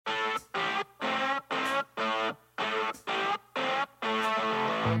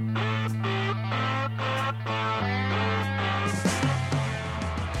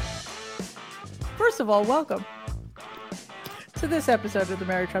First of all, welcome to this episode of the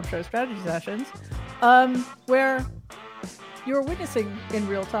Mary Trump Show Strategy Sessions, where you're witnessing in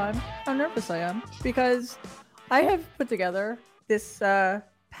real time how nervous I am, because I have put together this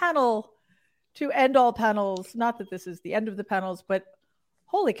panel to end all panels. Not that this is the end of the panels, but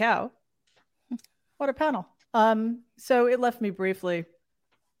holy cow, what a panel. So it left me briefly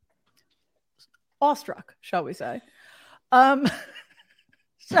awestruck, shall we say.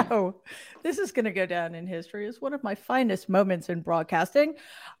 So this is going to go down in history as one of my finest moments in broadcasting.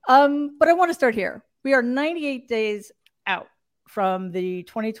 But I want to start here. We are 98 days out from the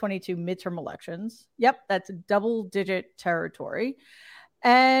 2022 midterm elections. Yep, that's double-digit territory.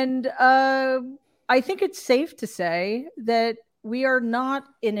 And I think it's safe to say that we are not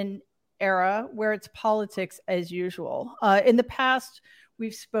in an era where it's politics as usual. In the past,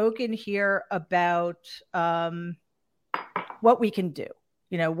 we've spoken here about what we can do.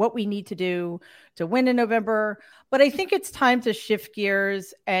 You know, what we need to do to win in November. But I think it's time to shift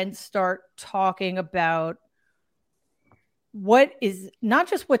gears and start talking about what is not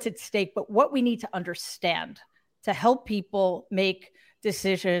just what's at stake, but what we need to understand to help people make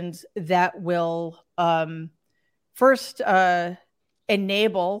decisions that will first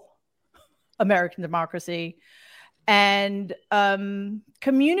enable American democracy and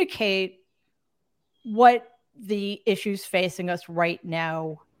communicate what the issues facing us right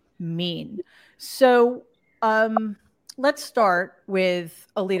now mean. So let's start with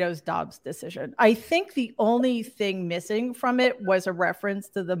Alito's Dobbs decision. I think the only thing missing from it was a reference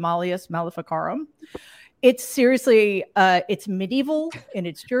to the Malleus Maleficarum. It's seriously, it's medieval in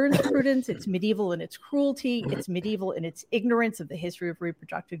its jurisprudence, it's medieval in its cruelty, it's medieval in its ignorance of the history of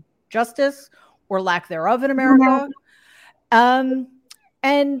reproductive justice or lack thereof in America.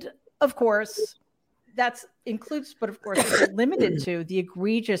 And of course, that includes, but of course, it's limited to the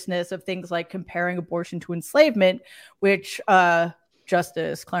egregiousness of things like comparing abortion to enslavement, which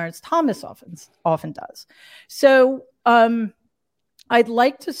Justice Clarence Thomas often does. So I'd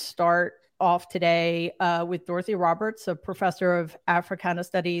like to start off today with Dorothy Roberts, a professor of Africana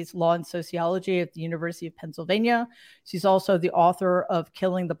Studies, Law, and Sociology at the University of Pennsylvania. She's also the author of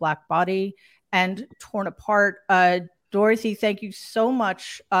Killing the Black Body and Torn Apart. Dorothy, thank you so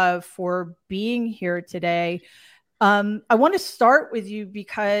much for being here today. I want to start with you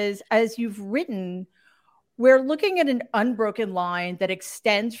because, as you've written, we're looking at an unbroken line that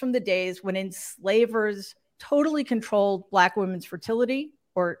extends from the days when enslavers totally controlled Black women's fertility,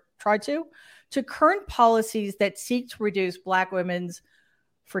 or tried to current policies that seek to reduce Black women's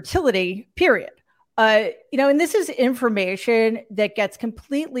fertility, period. And this is information that gets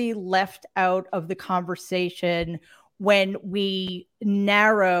completely left out of the conversation when we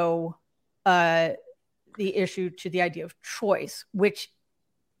narrow the issue to the idea of choice, which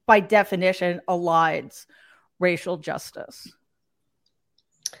by definition elides racial justice.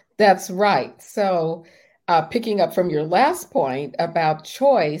 That's right. So picking up from your last point about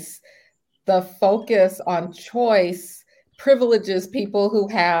choice, the focus on choice privileges people who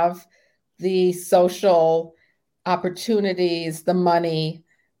have the social opportunities, the money,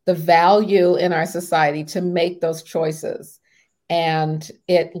 the value in our society to make those choices. And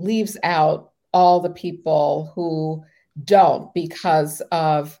it leaves out all the people who don't because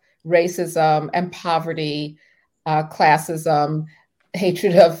of racism and poverty, classism,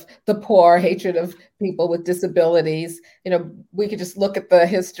 hatred of the poor, hatred of people with disabilities. We could just look at the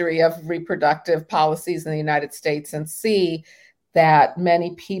history of reproductive policies in the United States and see that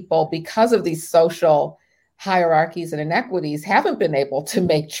many people, because of these social hierarchies and inequities, haven't been able to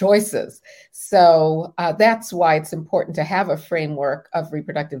make choices. So that's why it's important to have a framework of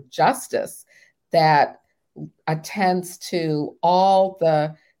reproductive justice that attends to all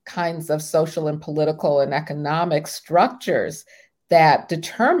the kinds of social and political and economic structures that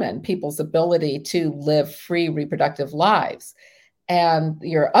determine people's ability to live free reproductive lives. And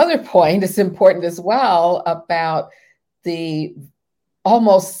your other point is important as well about the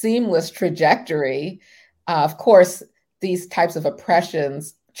almost seamless trajectory. Of course, these types of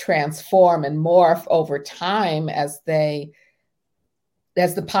oppressions transform and morph over time as the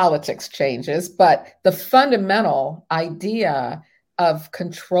politics changes, but the fundamental idea of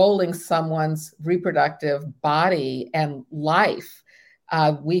controlling someone's reproductive body and life,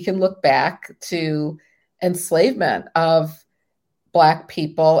 we can look back to enslavement of Black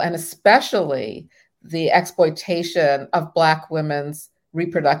people, and especially the exploitation of Black women's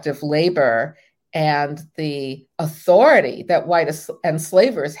reproductive labor and the authority that white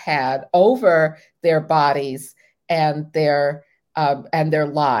enslavers had over their bodies and their and their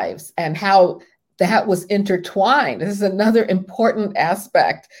lives, and how that was intertwined. This is another important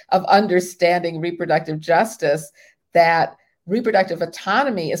aspect of understanding reproductive justice, that reproductive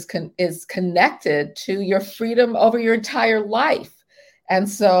autonomy is connected to your freedom over your entire life. And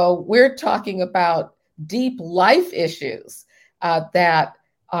so we're talking about deep life issues that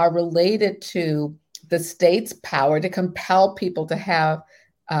are related to the state's power to compel people to have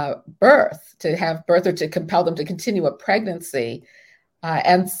birth, or to compel them to continue a pregnancy.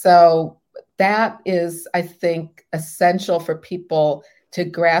 And so that is, I think, essential for people to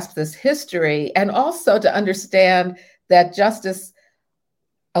grasp this history, and also to understand that Justice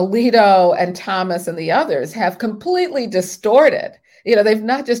Alito and Thomas and the others have completely distorted. They've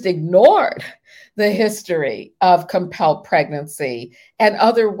not just ignored the history of compelled pregnancy and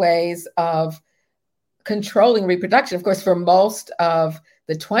other ways of controlling reproduction. Of course, for most of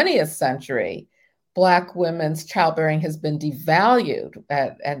the 20th century, Black women's childbearing has been devalued,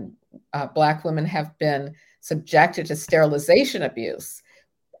 and Black women have been subjected to sterilization abuse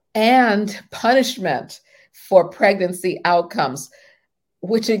and punishment for pregnancy outcomes,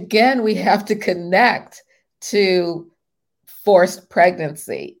 which again, we have to connect to forced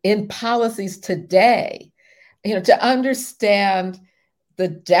pregnancy in policies today. To understand the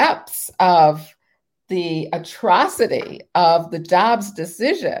depths of the atrocity of the Dobbs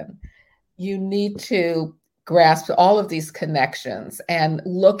decision, you need to grasp all of these connections, and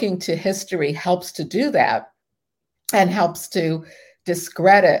looking to history helps to do that, and helps to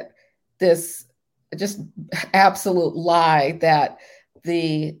discredit this just absolute lie that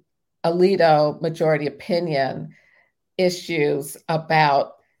the Alito majority opinion issues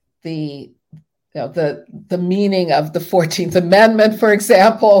about the meaning of the 14th Amendment, for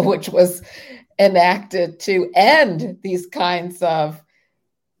example, which was enacted to end these kinds of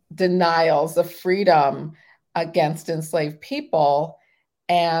denials of freedom against enslaved people,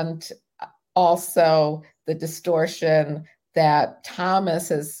 and also the distortion that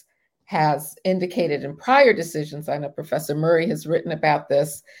Thomas has indicated in prior decisions. I know Professor Murray has written about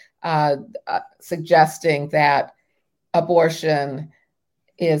this, suggesting that abortion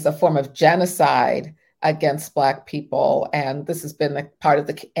is a form of genocide against Black people. And this has been a part of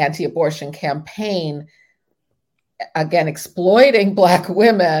the anti-abortion campaign, again, exploiting Black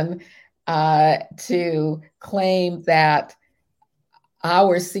women to claim that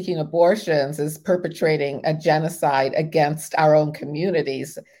our seeking abortions is perpetrating a genocide against our own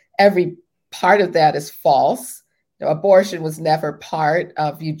communities. Every part of that is false. Abortion was never part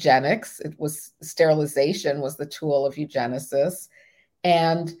of eugenics. Sterilization was the tool of eugenesis.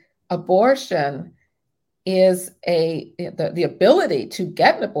 And abortion is the ability to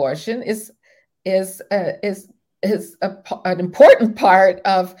get an abortion is an important part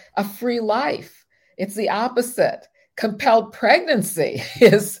of a free life. It's the opposite. Compelled pregnancy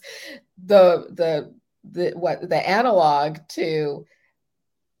is the analog to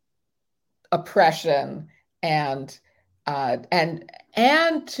oppression and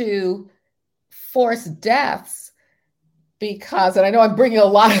to force deaths, because, and I know I'm bringing a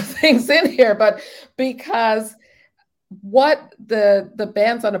lot of things in here, but because what the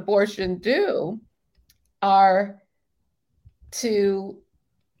bans on abortion do are to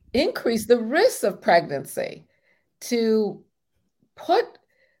increase the risks of pregnancy, to put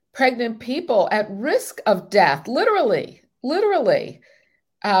pregnant people at risk of death, literally,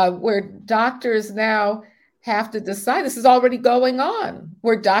 where doctors now have to decide. This is already going on,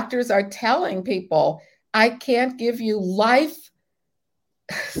 where doctors are telling people, I can't give you life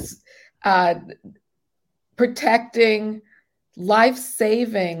protecting,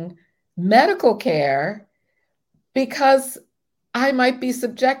 life-saving medical care because I might be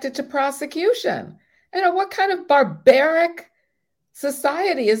subjected to prosecution. What kind of barbaric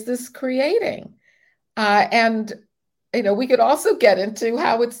society is this creating? And we could also get into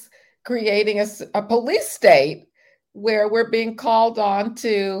how it's creating a police state where we're being called on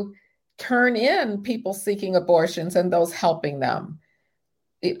to turn in people seeking abortions and those helping them.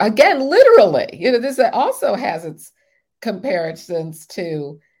 Again, literally, this also has its comparisons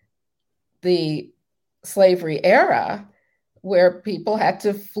to the slavery era, where people had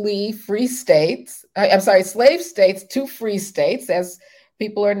to flee slave states to free states, as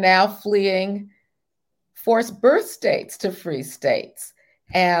people are now fleeing forced birth states to free states.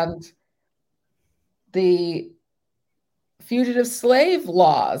 And the fugitive slave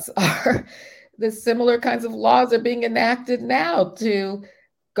laws the similar kinds of laws are being enacted now to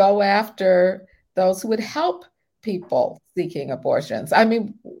go after those who would help people seeking abortions. I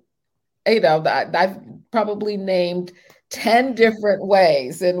mean, I've probably named 10 different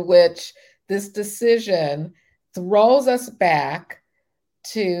ways in which this decision throws us back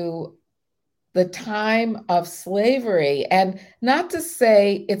to the time of slavery. And not to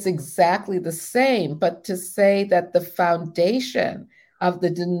say it's exactly the same, but to say that the foundation of the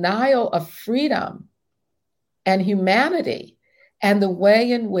denial of freedom and humanity and the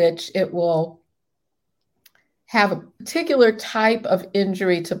way in which it will have a particular type of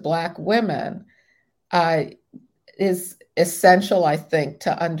injury to Black women is essential, I think,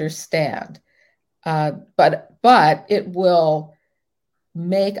 to understand. But it will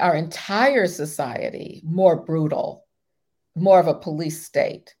make our entire society more brutal, more of a police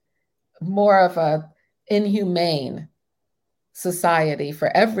state, more of a inhumane society for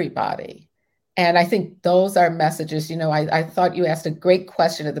everybody. And I think those are messages. I thought you asked a great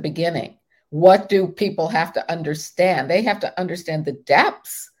question at the beginning. What do people have to understand? They have to understand the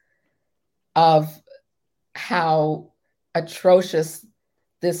depths of how atrocious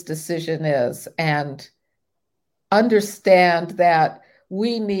this decision is and understand that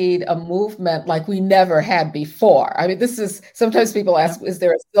we need a movement like we never had before. I mean, sometimes people ask, is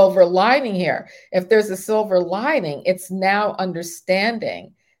there a silver lining here? If there's a silver lining, it's now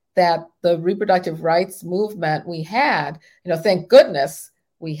understanding that the reproductive rights movement we had, thank goodness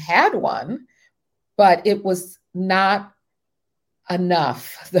we had one, but it was not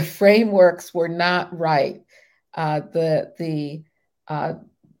enough. The frameworks were not right. The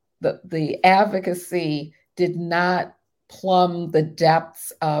advocacy did not plumb the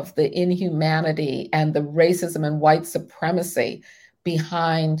depths of the inhumanity and the racism and white supremacy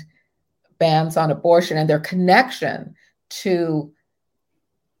behind bans on abortion and their connection to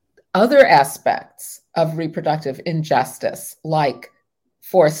other aspects of reproductive injustice, like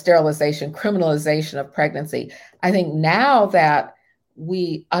forced sterilization, criminalization of pregnancy. I think now that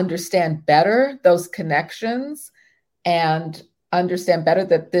we understand better those connections and understand better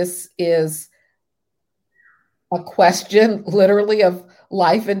that this is a question literally of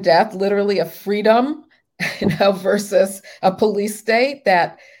life and death, literally of freedom, versus a police state,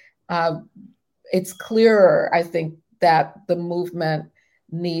 that it's clearer, I think, that the movement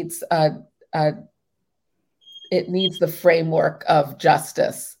needs it needs the framework of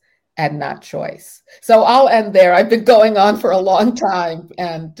justice and not choice. So I'll end there. I've been going on for a long time,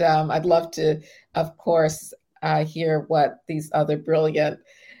 and I'd love to, of course, hear what these other brilliant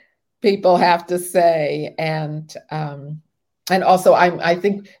people have to say. And also, I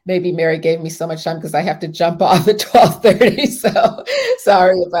think maybe Mary gave me so much time because I have to jump off at 12:30. So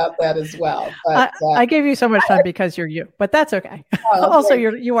sorry about that as well. But I gave you so much time because you're you, but that's okay. Also,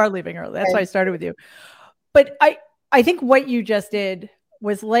 you are leaving early. That's why I started with you. But I think what you just did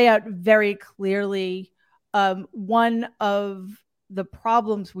was lay out very clearly one of the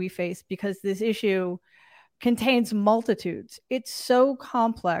problems we face, because this issue contains multitudes. It's so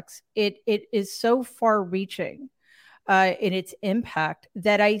complex. It is so far-reaching in its impact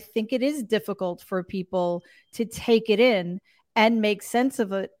that I think it is difficult for people to take it in and make sense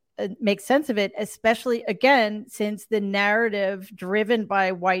of it. Especially, again, since the narrative driven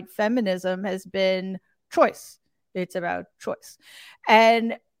by white feminism has been choice. It's about choice.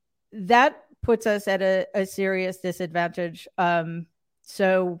 And that puts us at a serious disadvantage.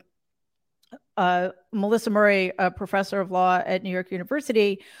 So Melissa Murray, a professor of law at New York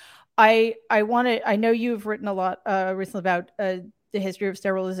University, I know you've written a lot recently about the history of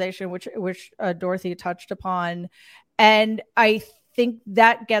sterilization, which Dorothy touched upon. And I think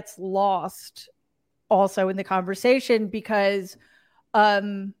that gets lost also in the conversation, because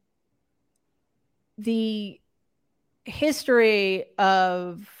the history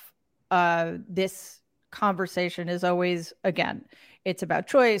of this conversation is always, again, it's about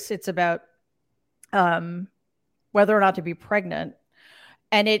choice. It's about whether or not to be pregnant.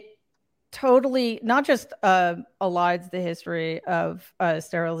 And it totally not just elides the history of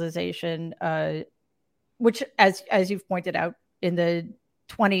sterilization, which, as you've pointed out, in the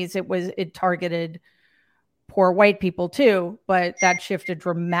 1920s, it targeted poor white people too, but that shifted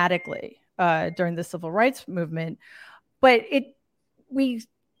dramatically during the civil rights movement. But we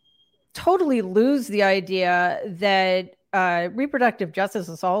totally lose the idea that reproductive justice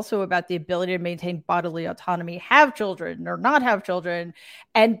is also about the ability to maintain bodily autonomy, have children or not have children,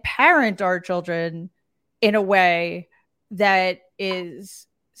 and parent our children in a way that is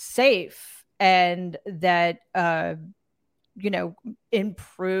safe and that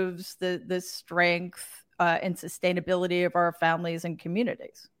improves the strength and sustainability of our families and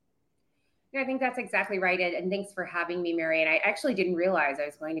communities. Yeah, I think that's exactly right. And thanks for having me, Mary. And I actually didn't realize I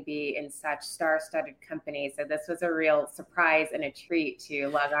was going to be in such star-studded company. So this was a real surprise and a treat to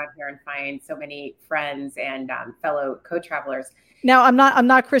log on here and find so many friends and fellow co-travelers. Now, I'm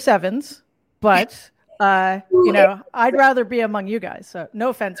not Chris Evans, but I'd rather be among you guys. So no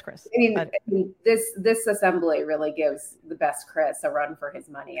offense, Chris. I mean, this assembly really gives the best Chris a run for his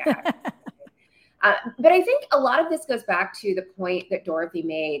money. But I think a lot of this goes back to the point that Dorothy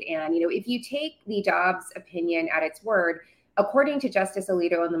made. And, if you take the Dobbs opinion at its word, according to Justice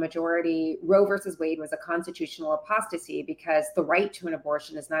Alito and the majority, Roe versus Wade was a constitutional apostasy because the right to an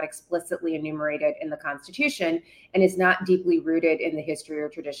abortion is not explicitly enumerated in the Constitution and is not deeply rooted in the history or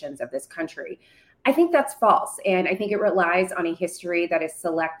traditions of this country. I think that's false. And I think it relies on a history that is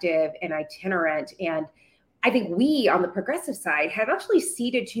selective and itinerant. And I think we on the progressive side have actually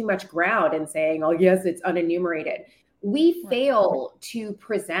ceded too much ground in saying, oh, yes, it's unenumerated. We fail to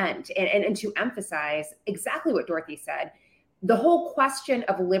present and to emphasize exactly what Dorothy said. The whole question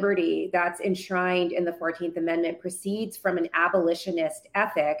of liberty that's enshrined in the 14th Amendment proceeds from an abolitionist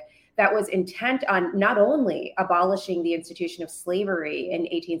ethic that was intent on not only abolishing the institution of slavery in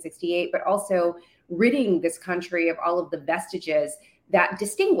 1868, but also ridding this country of all of the vestiges that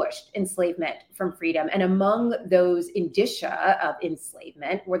distinguished enslavement from freedom. And among those indicia of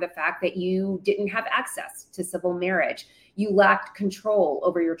enslavement were the fact that you didn't have access to civil marriage. You lacked control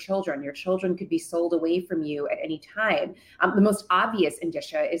over your children. Your children could be sold away from you at any time. The most obvious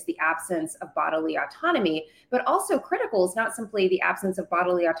indicia is the absence of bodily autonomy, but also critical is not simply the absence of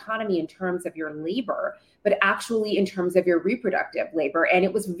bodily autonomy in terms of your labor, but actually in terms of your reproductive labor. And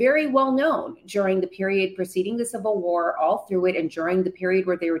it was very well known during the period preceding the Civil War, all through it, and during the period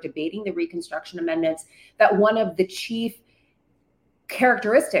where they were debating the Reconstruction Amendments, that one of the chief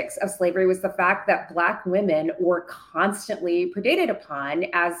characteristics of slavery was the fact that Black women were constantly predated upon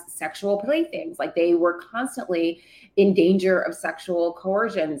as sexual playthings. Like they were constantly in danger of sexual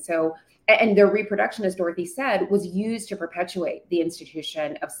coercion. So, and their reproduction, as Dorothy said, was used to perpetuate the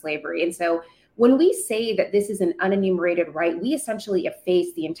institution of slavery. And so when we say that this is an unenumerated right, we essentially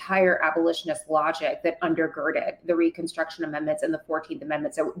efface the entire abolitionist logic that undergirded the Reconstruction Amendments and the 14th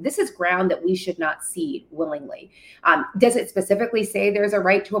Amendment. So this is ground that we should not cede willingly. Does it specifically say there's a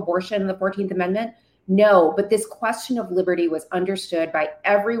right to abortion in the 14th Amendment? No, but this question of liberty was understood by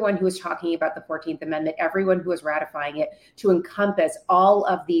everyone who was talking about the 14th Amendment, everyone who was ratifying it, to encompass all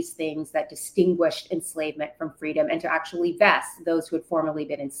of these things that distinguished enslavement from freedom and to actually vest those who had formerly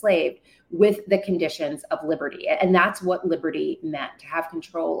been enslaved with the conditions of liberty. And that's what liberty meant, to have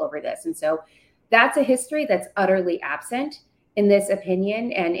control over this. And so that's a history that's utterly absent in this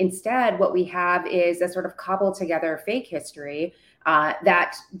opinion. And instead, what we have is a sort of cobbled together fake history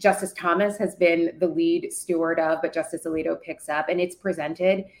that Justice Thomas has been the lead steward of, but Justice Alito picks up, and it's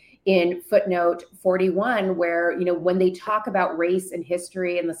presented in footnote 41, where, when they talk about race and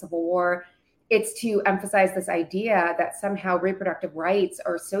history and the Civil War, it's to emphasize this idea that somehow reproductive rights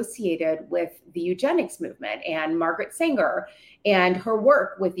are associated with the eugenics movement and Margaret Sanger and her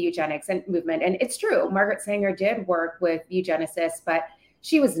work with the eugenics movement. And it's true, Margaret Sanger did work with eugenicists, but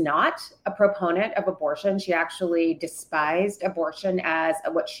she was not a proponent of abortion. She actually despised abortion as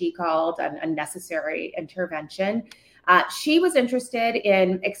what she called an unnecessary intervention. She was interested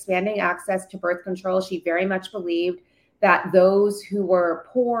in expanding access to birth control. She very much believed that those who were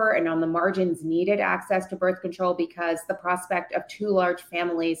poor and on the margins needed access to birth control because the prospect of too large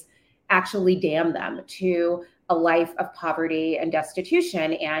families actually damned them to a life of poverty and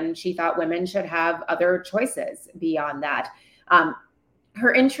destitution. And she thought women should have other choices beyond that.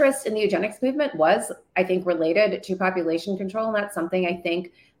 Her interest in the eugenics movement was, I think, related to population control. And that's something I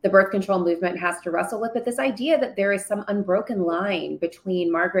think the birth control movement has to wrestle with. But this idea that there is some unbroken line between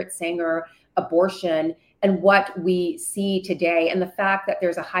Margaret Sanger, abortion, and what we see today, and the fact that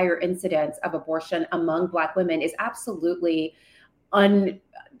there's a higher incidence of abortion among Black women is absolutely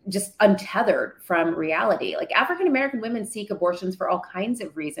just untethered from reality. Like African-American women seek abortions for all kinds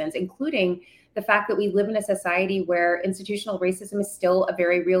of reasons, including the fact that we live in a society where institutional racism is still a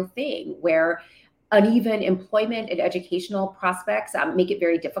very real thing, where uneven employment and educational prospects make it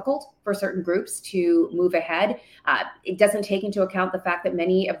very difficult for certain groups to move ahead. It doesn't take into account the fact that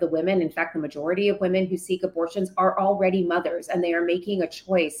many of the women, in fact, the majority of women who seek abortions are already mothers, and they are making a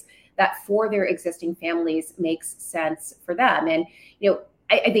choice that for their existing families makes sense for them. And,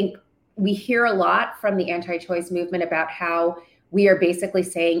 I think we hear a lot from the anti-choice movement about how we are basically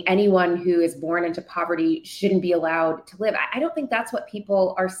saying anyone who is born into poverty shouldn't be allowed to live. I don't think that's what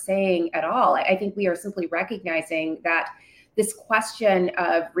people are saying at all. I think we are simply recognizing that this question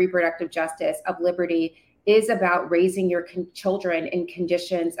of reproductive justice, of liberty, is about raising your children in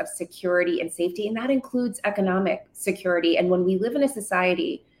conditions of security and safety, and that includes economic security. And when we live in a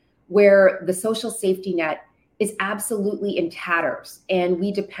society where the social safety net is absolutely in tatters, and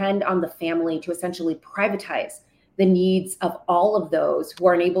we depend on the family to essentially privatize the needs of all of those who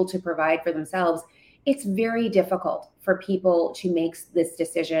are unable to provide for themselves, it's very difficult for people to make this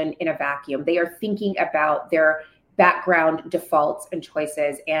decision in a vacuum. They are thinking about their background defaults and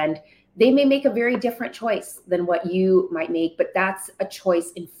choices, and they may make a very different choice than what you might make, but that's a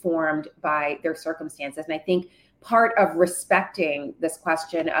choice informed by their circumstances. And I think part of respecting this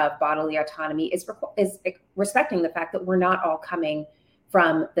question of bodily autonomy is respecting the fact that we're not all coming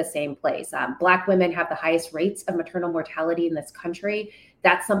from the same place. Black women have the highest rates of maternal mortality in this country.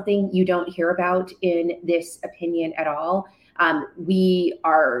 That's something you don't hear about in this opinion at all. We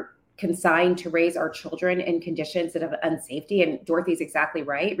are consigned to raise our children in conditions that have unsafety. And Dorothy's exactly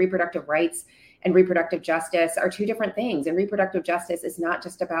right. Reproductive rights and reproductive justice are two different things. And reproductive justice is not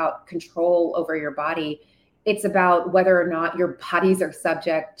just about control over your body. It's about whether or not your bodies are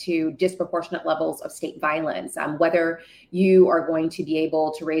subject to disproportionate levels of state violence, whether you are going to be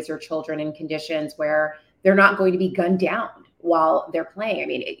able to raise your children in conditions where they're not going to be gunned down while they're playing. I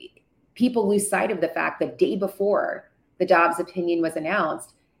mean, people lose sight of the fact that the day before the Dobbs opinion was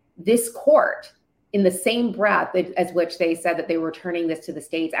announced, this court, in the same breath as which they said that they were turning this to the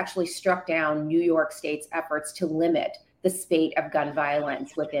states, actually struck down New York State's efforts to limit the spate of gun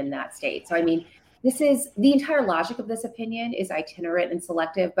violence within that state. So, I mean, this is the entire logic of this opinion is itinerant and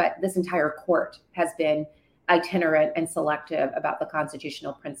selective, but this entire court has been itinerant and selective about the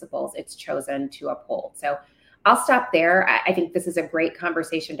constitutional principles it's chosen to uphold. So I'll stop there. I think this is a great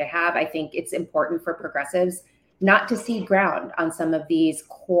conversation to have. I think it's important for progressives not to cede ground on some of these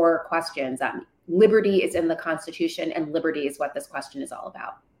core questions. Liberty is in the Constitution, and liberty is what this question is all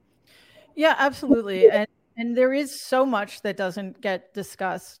about. Yeah, absolutely. And there is so much that doesn't get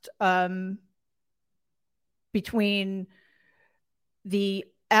discussed between the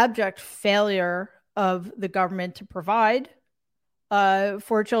abject failure of the government to provide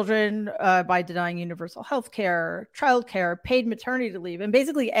for children by denying universal health care, childcare, paid maternity leave, and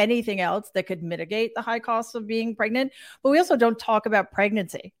basically anything else that could mitigate the high costs of being pregnant. But we also don't talk about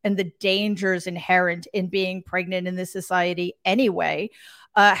pregnancy and the dangers inherent in being pregnant in this society anyway,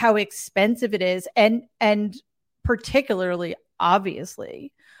 how expensive it is, and particularly,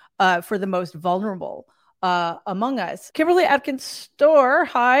 obviously, for the most vulnerable among us. Kimberly Atkins Stohr,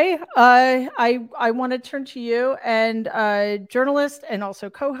 hi. I want to turn to you, and journalist and also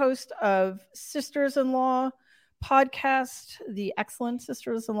co-host of Sisters-in-Law podcast, the excellent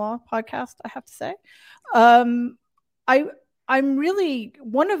Sisters-in-Law podcast, I have to say. I'm really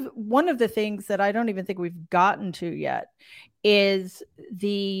one of the things that I don't even think we've gotten to yet is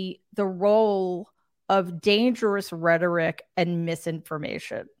the role of dangerous rhetoric and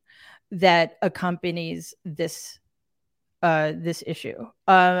misinformation that accompanies this issue.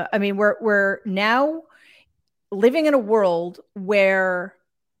 I mean, we're now living in a world where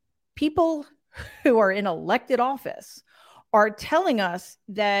people who are in elected office are telling us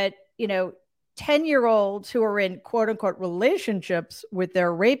that, 10-year-olds who are in quote unquote relationships with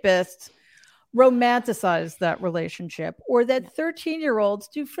their rapists romanticize that relationship, or that 13-year-olds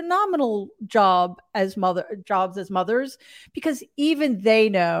do phenomenal jobs as mothers, because even they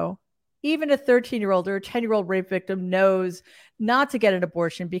know, even a 13-year-old or a 10-year-old rape victim knows not to get an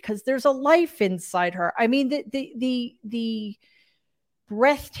abortion because there's a life inside her. I mean, the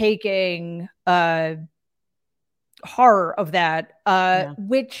breathtaking horror of that,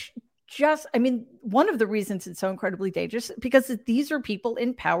 which just, I mean, one of the reasons it's so incredibly dangerous because these are people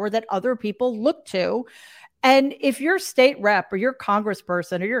in power that other people look to. And if your state rep or your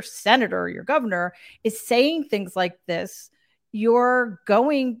congressperson or your senator or your governor is saying things like this, you're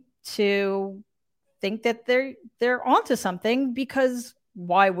going to think that they're onto something, because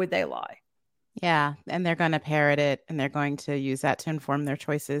why would they lie? Yeah, and they're going to parrot it, and they're going to use that to inform their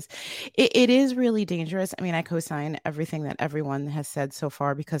choices. It is really dangerous. I mean, I co-sign everything that everyone has said so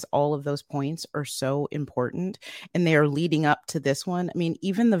far, because all of those points are so important, and they are leading up to this one. I mean,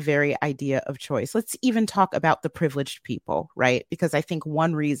 even the very idea of choice. Let's even talk about the privileged people, right? Because I think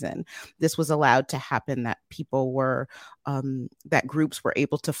one reason this was allowed to happen, that people were, that groups were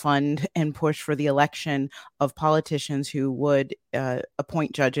able to fund and push for the election of politicians who would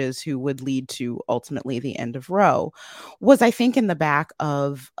appoint judges who would lead to ultimately the end of Roe, was, I think, in the back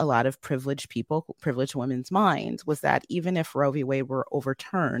of a lot of privileged people, privileged women's minds, was that even if Roe v. Wade were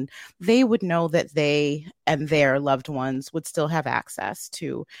overturned, they would know that they and their loved ones would still have access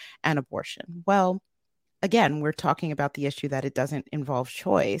to an abortion. Well, again, we're talking about the issue that it doesn't involve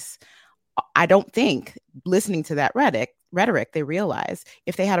choice. I don't think, listening to that rhetoric, they realize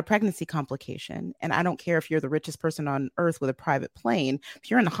if they had a pregnancy complication, and I don't care if you're the richest person on earth with a private plane, if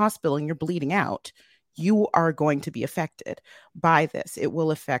you're in the hospital and you're bleeding out, you are going to be affected by this. It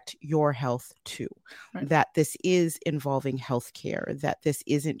will affect your health too. Right. That this is involving healthcare, that this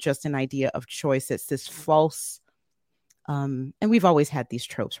isn't just an idea of choice. It's this false, and we've always had these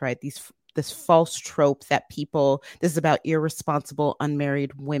tropes, right? This false trope that this is about irresponsible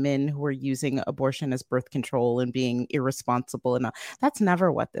unmarried women who are using abortion as birth control and being irresponsible. And that's never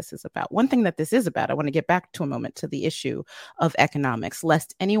what this is about. One thing that this is about, I want to get back to a moment to the issue of economics,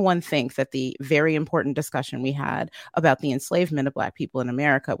 lest anyone think that the very important discussion we had about the enslavement of Black people in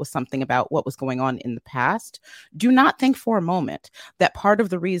America was something about what was going on in the past. Do not think for a moment that part of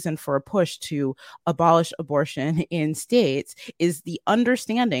the reason for a push to abolish abortion in states is the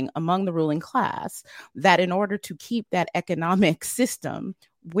understanding among the ruling class that in order to keep that economic system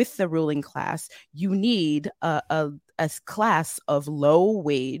with the ruling class, you need a class of low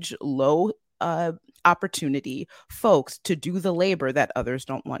wage, low opportunity folks to do the labor that others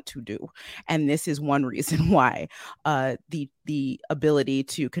don't want to do. And this is one reason why the ability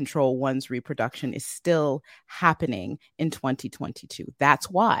to control one's reproduction is still happening in 2022. That's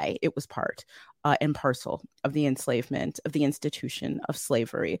why it was part and parcel of the enslavement, of the institution of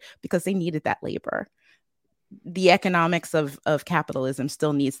slavery, because they needed that labor. The economics of capitalism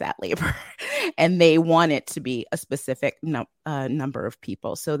still needs that labor, and they want it to be a specific number of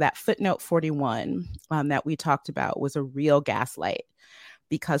people. So that footnote 41 that we talked about was a real gaslight,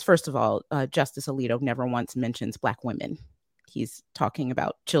 because first of all, Justice Alito never once mentions Black women. He's talking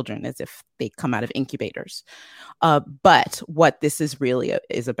about children as if they come out of incubators. But what this is really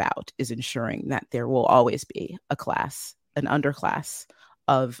is about is ensuring that there will always be a class, an underclass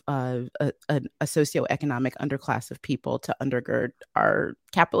of a socioeconomic underclass of people to undergird our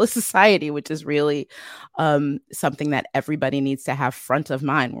capitalist society, which is really something that everybody needs to have front of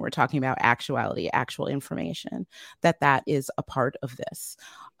mind when we're talking about actuality, actual information, that is a part of this.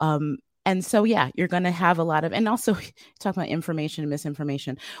 And so, yeah, you're going to have a lot of, and also talk about information and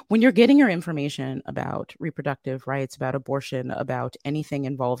misinformation. When you're getting your information about reproductive rights, about abortion, about anything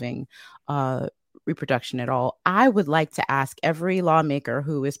involving reproduction at all, I would like to ask every lawmaker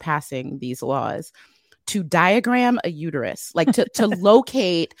who is passing these laws to diagram a uterus, like to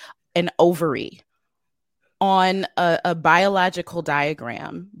locate an ovary on a biological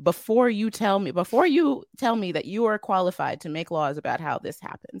diagram before you tell me that you are qualified to make laws about how this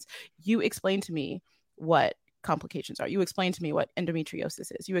happens. You explain to me what complications are. You explain to me what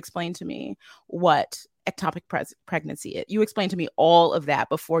endometriosis is. You explain to me what ectopic pregnancy is. You explain to me all of that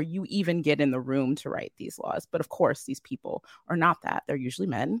before you even get in the room to write these laws. But of course, these people are not that. They're usually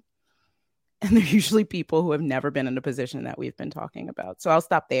men. And they're usually people who have never been in a position that we've been talking about. So I'll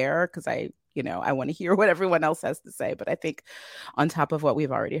stop there because I want to hear what everyone else has to say. But I think on top of what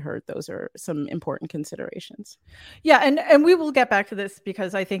we've already heard, those are some important considerations. Yeah, and we will get back to this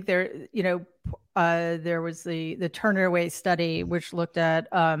because I think there was the Turner-Way study, which looked at,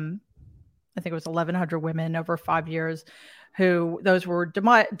 I think it was 1,100 women over 5 years, those were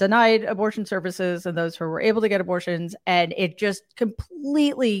denied abortion services and those who were able to get abortions. And it just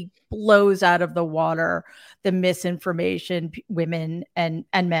completely blows out of the water the misinformation women and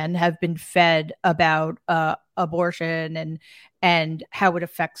men have been fed about abortion and how it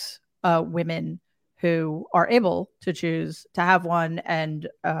affects women who are able to choose to have one, and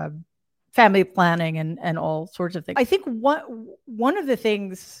family planning and all sorts of things. I think one of the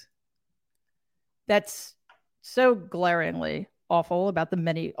things that's so glaringly awful about the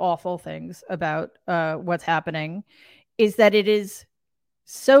many awful things about what's happening is that it is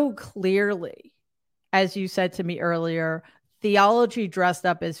so clearly, as you said to me earlier, theology dressed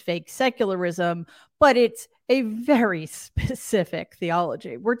up as fake secularism, but it's a very specific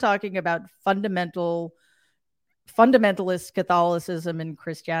theology. We're talking about fundamentalist Catholicism and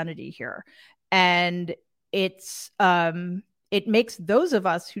Christianity here. And it makes those of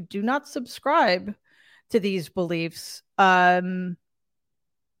us who do not subscribe to these beliefs at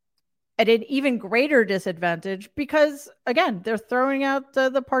an even greater disadvantage because, again, they're throwing out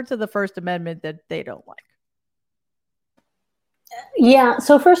the parts of the First Amendment that they don't like. Yeah.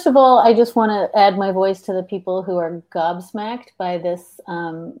 So first of all, I just want to add my voice to the people who are gobsmacked by this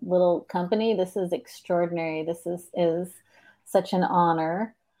little company. This is extraordinary. This is such an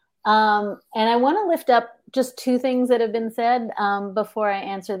honor. And I want to lift up just two things that have been said before I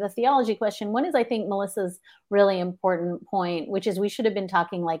answer the theology question. One is, I think, Melissa's really important point, which is we should have been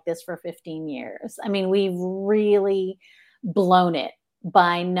talking like this for 15 years. I mean, we've really blown it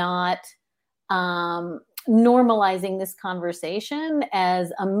by not normalizing this conversation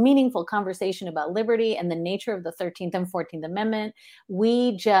as a meaningful conversation about liberty and the nature of the 13th and 14th Amendment.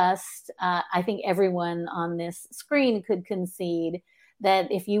 We just, I think everyone on this screen could concede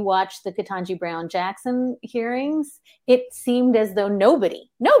that if you watch the Ketanji Brown Jackson hearings, it seemed as though nobody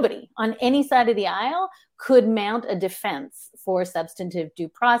on any side of the aisle could mount a defense for substantive due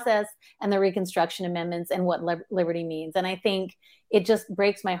process and the Reconstruction Amendments and what liberty means. And I think it just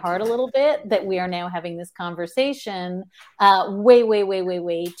breaks my heart a little bit that we are now having this conversation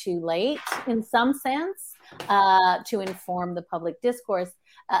way too late in some sense to inform the public discourse.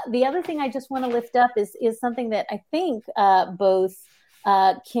 The other thing I just want to lift up is something that I think both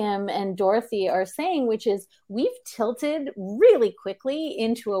Kim and Dorothy are saying, which is we've tilted really quickly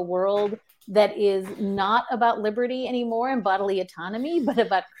into a world that is not about liberty anymore and bodily autonomy, but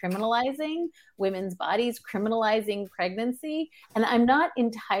about criminalizing women's bodies, criminalizing pregnancy. And I'm not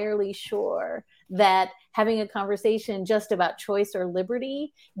entirely sure that having a conversation just about choice or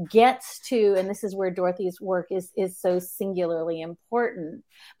liberty gets to, and this is where Dorothy's work is so singularly important,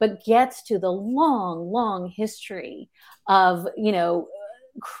 but gets to the long history of,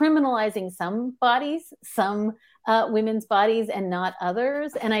 criminalizing some bodies, some women's bodies and not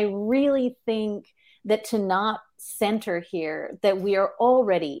others. And I really think that to not center here that we are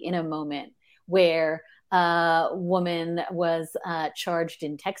already in a moment where a woman was charged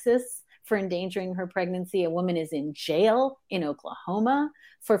in Texas for endangering her pregnancy. A woman is in jail in Oklahoma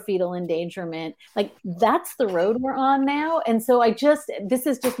for fetal endangerment. Like, that's the road we're on now. And so this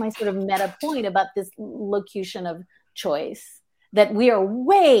is just my sort of meta point about this locution of choice, that we are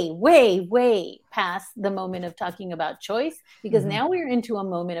way past the moment of talking about choice, because now we're into a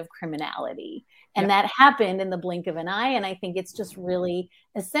moment of criminality. And that happened in the blink of an eye. And I think it's just really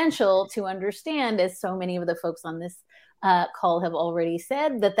essential to understand, as so many of the folks on this call have already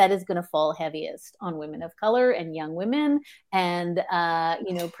said, that is going to fall heaviest on women of color and young women and,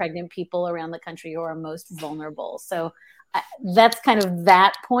 pregnant people around the country who are most vulnerable. So that's kind of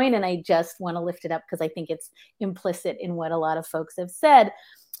that point, and I just want to lift it up because I think it's implicit in what a lot of folks have said.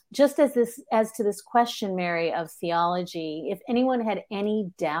 Just as to this question, Mary, of theology, if anyone had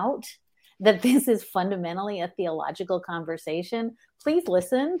any doubt that this is fundamentally a theological conversation, please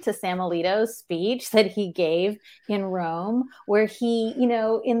listen to Sam Alito's speech that he gave in Rome, where he,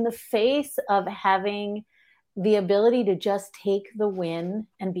 in the face of having the ability to just take the win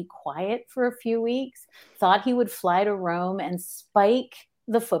and be quiet for a few weeks, thought he would fly to Rome and spike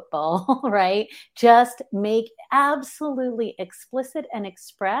the football, right? Just make absolutely explicit and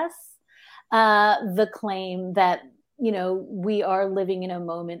express the claim that, we are living in a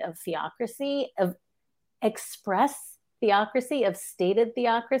moment of theocracy, of express theocracy, of stated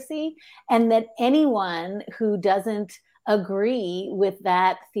theocracy, and that anyone who doesn't agree with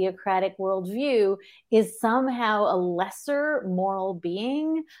that theocratic worldview is somehow a lesser moral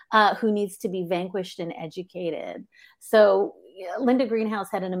being who needs to be vanquished and educated. So Linda Greenhouse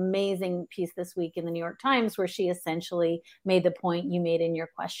had an amazing piece this week in the New York Times where she essentially made the point you made in your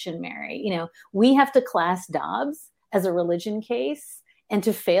question, Mary. We have to class Dobbs as a religion case, and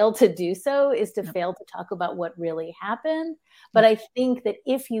to fail to do so is to fail to talk about what really happened. But I think that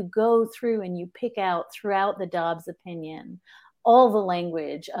if you go through and you pick out throughout the Dobbs opinion all the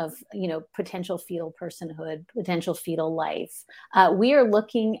language of, potential fetal personhood, potential fetal life, we are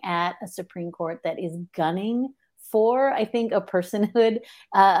looking at a Supreme Court that is gunning for, I think, a personhood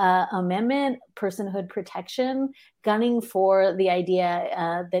amendment, personhood protection, gunning for the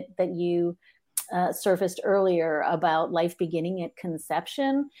idea that you surfaced earlier about life beginning at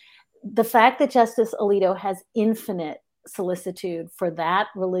conception. The fact that Justice Alito has infinite solicitude for that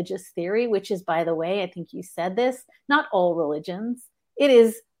religious theory, which is, by the way, I think you said this, not all religions. It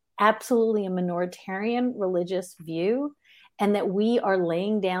is absolutely a minoritarian religious view, and that we are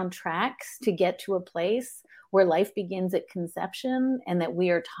laying down tracks to get to a place where life begins at conception, and that we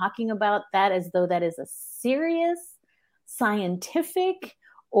are talking about that as though that is a serious scientific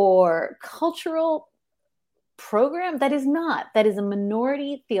or cultural program. That is not. That is a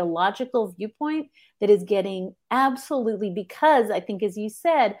minority theological viewpoint that is getting absolutely, because I think, as you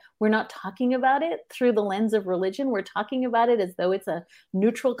said, we're not talking about it through the lens of religion. We're talking about it as though it's a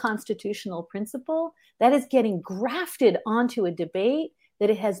neutral constitutional principle that is getting grafted onto a debate that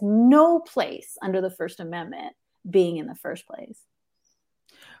it has no place under the First Amendment being in the first place.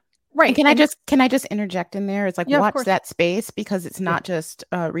 Right. Can I just interject in there? It's like, watch that space, because it's not just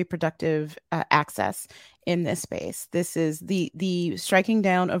reproductive access in this space. This is the striking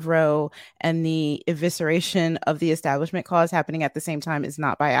down of Roe and the evisceration of the Establishment Clause happening at the same time is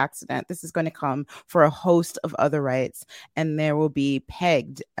not by accident. This is going to come for a host of other rights, and there will be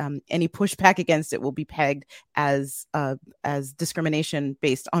pegged, any pushback against it will be pegged as discrimination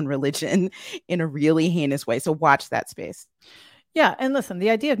based on religion in a really heinous way. So watch that space. Yeah, and listen, the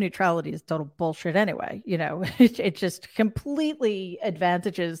idea of neutrality is total bullshit anyway. It just completely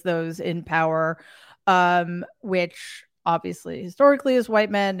advantages those in power, which obviously historically is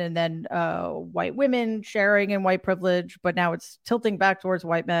white men, and then white women sharing in white privilege. But now it's tilting back towards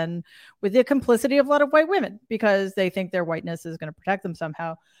white men with the complicity of a lot of white women because they think their whiteness is going to protect them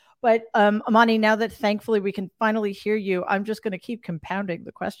somehow. But Amani, now that thankfully we can finally hear you, I'm just going to keep compounding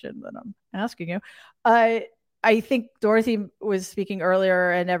the question that I'm asking you. I think Dorothy was speaking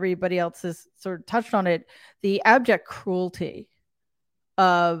earlier, and everybody else has sort of touched on it, the abject cruelty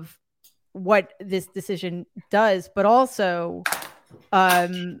of what this decision does, but also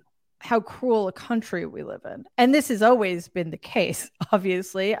how cruel a country we live in. And this has always been the case,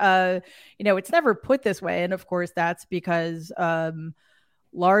 obviously. It's never put this way. And of course, that's because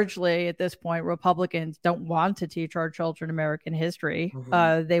largely at this point, Republicans don't want to teach our children American history.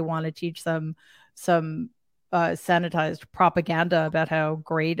 Mm-hmm. They want to teach them some sanitized propaganda about how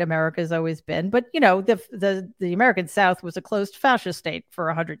great America's always been. But, the American South was a closed fascist state for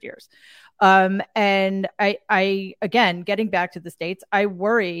 100 years. And I, again, getting back to the states, I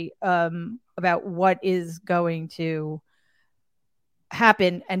worry about what is going to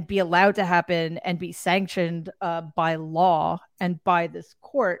happen and be allowed to happen and be sanctioned by law and by this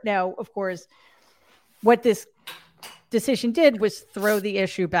court. Now, of course, what this decision did was throw the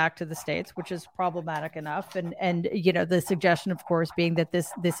issue back to the states, which is problematic enough. And the suggestion, of course, being that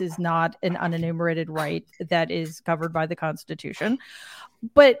this is not an unenumerated right that is covered by the Constitution.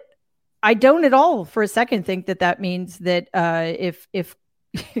 But I don't at all for a second think that means that if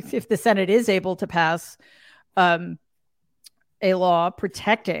the Senate is able to pass a law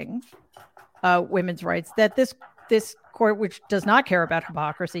protecting women's rights, that this court, which does not care about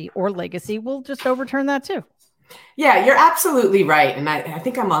hypocrisy or legacy, will just overturn that too. Yeah, you're absolutely right. And I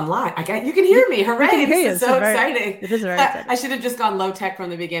think I'm online. You can hear me. Hooray. This is so exciting. It is very exciting. I should have just gone low tech from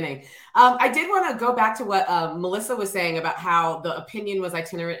the beginning. I did want to go back to what Melissa was saying about how the opinion was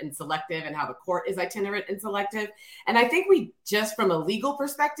itinerant and selective and how the court is itinerant and selective. And I think just from a legal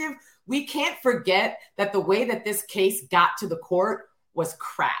perspective, we can't forget that the way that this case got to the court was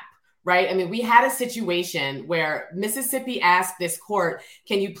crap. Right? I mean, we had a situation where Mississippi asked this court,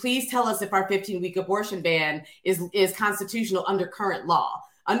 can you please tell us if our 15-week abortion ban is constitutional under current law,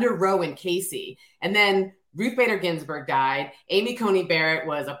 under Roe and Casey? And then Ruth Bader Ginsburg died. Amy Coney Barrett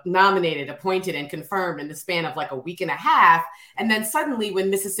was nominated, appointed, and confirmed in the span of like a week and a half. And then suddenly when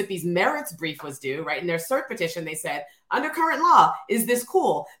Mississippi's merits brief was due, right, in their cert petition, they said, under current law, is this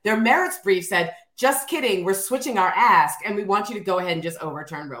cool? Their merits brief said, just kidding, we're switching our ask, and we want you to go ahead and just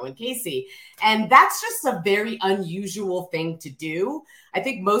overturn Roe and Casey. And that's just a very unusual thing to do. I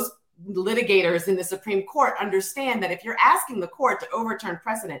think most litigators in the Supreme Court understand that if you're asking the court to overturn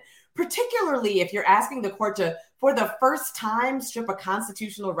precedent, particularly if you're asking the court to, for the first time, strip a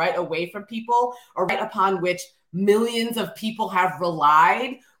constitutional right away from people, or right upon which millions of people have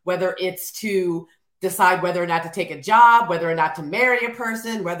relied, whether it's to decide whether or not to take a job, whether or not to marry a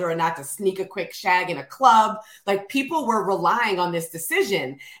person, whether or not to sneak a quick shag in a club. Like, people were relying on this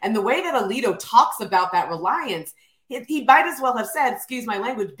decision. And the way that Alito talks about that reliance, he might as well have said, excuse my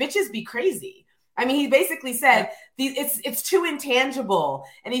language, bitches be crazy. I mean, he basically said it's too intangible.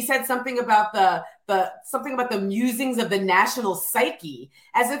 And he said something about the musings of the national psyche,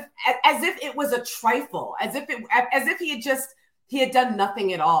 as if it was a trifle, as if he had done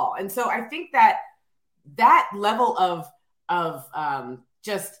nothing at all. And so I think that level of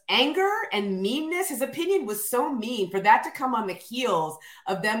just anger and meanness, his opinion was so mean, for that to come on the heels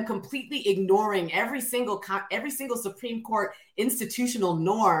of them completely ignoring every single Supreme Court institutional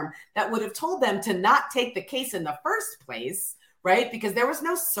norm that would have told them to not take the case in the first place, right? Because there was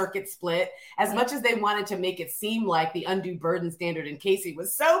no circuit split. As much as they wanted to make it seem like the undue burden standard in Casey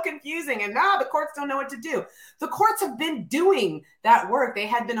was so confusing and the courts don't know what to do. The courts have been doing that work. They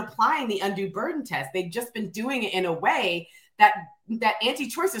had been applying the undue burden test. They've just been doing it in a way that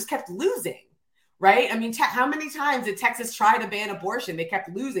anti-choicers kept losing, right? I mean, how many times did Texas try to ban abortion? They kept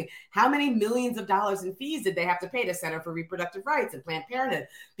losing. How many millions of dollars in fees did they have to pay to Center for Reproductive Rights and Planned Parenthood?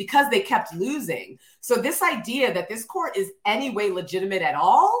 Because they kept losing. So this idea that this court is any way legitimate at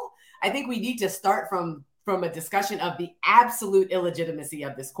all, I think we need to start from a discussion of the absolute illegitimacy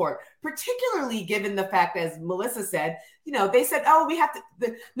of this court, particularly given the fact, as Melissa said, they said,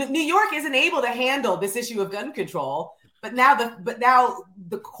 New York isn't able to handle this issue of gun control. But now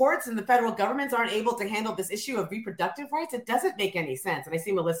the courts and the federal governments aren't able to handle this issue of reproductive rights. It doesn't make any sense. And I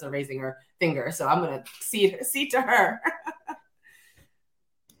see Melissa raising her finger, so I'm going to cede to her.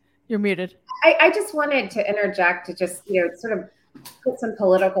 You're muted. I just wanted to interject to just, sort of put some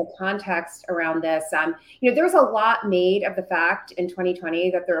political context around this, there was a lot made of the fact in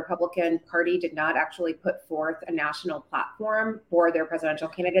 2020 that the Republican Party did not actually put forth a national platform for their presidential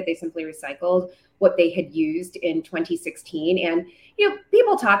candidate. They simply recycled what they had used in 2016. And,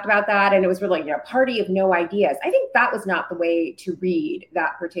 people talked about that, and it was really, party of no ideas. I think that was not the way to read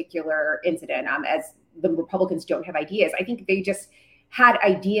that particular incident, as the Republicans don't have ideas. I think they just had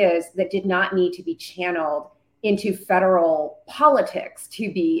ideas that did not need to be channeled into federal politics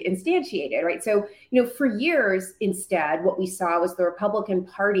to be instantiated, right? So, for years, instead, what we saw was the Republican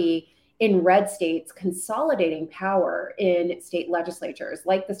Party in red states consolidating power in state legislatures,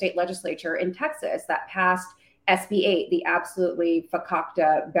 like the state legislature in Texas that passed SB 8, the absolutely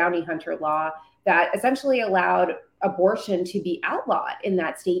fakakta bounty hunter law that essentially allowed abortion to be outlawed in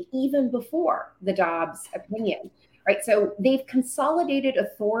that state even before the Dobbs opinion. Right. So they've consolidated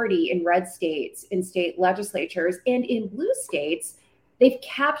authority in red states, in state legislatures, and in blue states, they've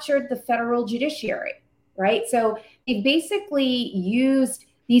captured the federal judiciary. Right. So they've basically used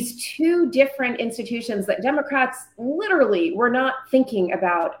these two different institutions that Democrats literally were not thinking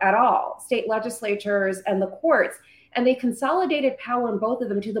about at all, state legislatures and the courts. And they consolidated power in both of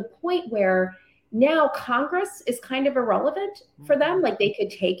them to the point where now Congress is kind of irrelevant for them. Like, they could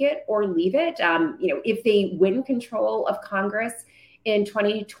take it or leave it. If they win control of Congress in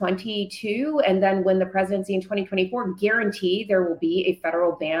 2022 and then win the presidency in 2024, guarantee there will be a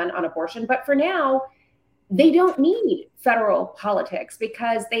federal ban on abortion. But for now, they don't need federal politics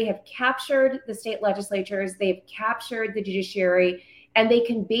because they have captured the state legislatures, they've captured the judiciary, and they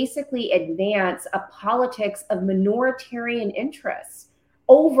can basically advance a politics of minoritarian interests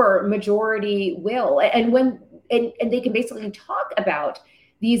over majority will. And they can basically talk about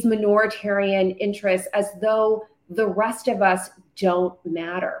these minoritarian interests as though the rest of us don't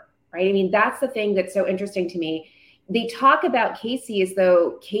matter, right? I mean, that's the thing that's so interesting to me. They talk about Casey as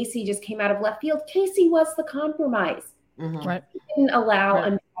though Casey just came out of left field. Casey was the compromise. Mm-hmm. Right. He didn't allow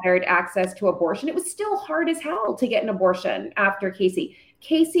unfettered access to abortion. It was still hard as hell to get an abortion after Casey.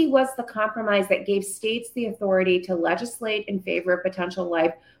 Casey was the compromise that gave states the authority to legislate in favor of potential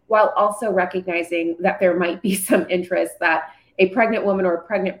life while also recognizing that there might be some interest that a pregnant woman or a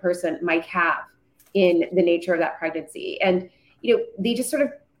pregnant person might have in the nature of that pregnancy. And, they just sort of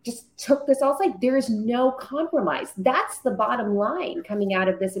just took this all like there is no compromise. That's the bottom line coming out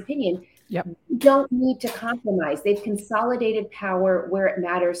of this opinion. Yep. You don't need to compromise. They've consolidated power where it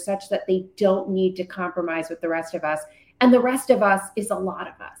matters such that they don't need to compromise with the rest of us. And the rest of us is a lot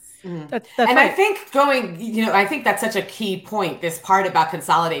of us. Mm. That's and right. I think I think that's such a key point, this part about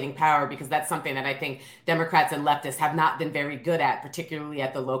consolidating power, because that's something that I think Democrats and leftists have not been very good at, particularly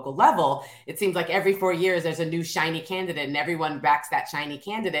at the local level. It seems like every 4 years there's a new shiny candidate and everyone backs that shiny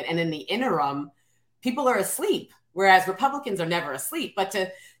candidate. And in the interim, people are asleep, whereas Republicans are never asleep. But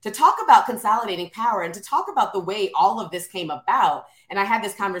to talk about consolidating power and to talk about the way all of this came about, and I had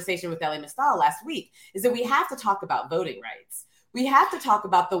this conversation with Elie Mystal last week, is that we have to talk about voting rights. We have to talk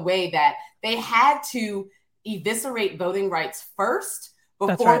about the way that they had to eviscerate voting rights first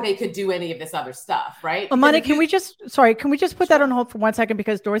before they could do any of this other stuff, right? Amanda, can we just put that on hold for 1 second,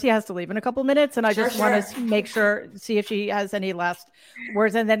 because Dorothy has to leave in a couple of minutes, and I just want to make sure, see if she has any last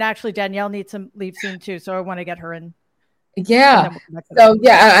words, and then actually Danielle needs to leave soon too, so I want to get her in. Yeah. So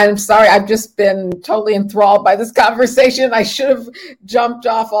I'm sorry. I've just been totally enthralled by this conversation. I should have jumped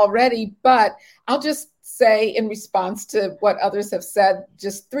off already, but I'll just say, in response to what others have said,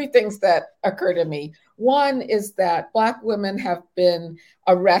 just 3 things that occur to me. One is that Black women have been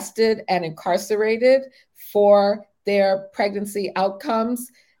arrested and incarcerated for their pregnancy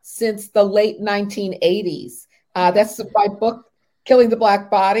outcomes since the late 1980s. That's my book, Killing the Black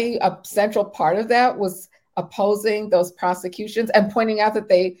Body. A central part of that was opposing those prosecutions and pointing out that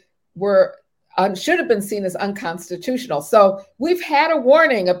they were should have been seen as unconstitutional. So we've had a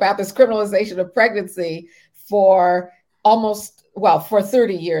warning about this criminalization of pregnancy for for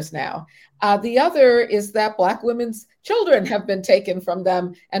 30 years now. The other is that Black women's children have been taken from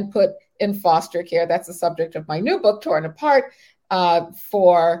them and put in foster care. That's the subject of my new book, Torn Apart,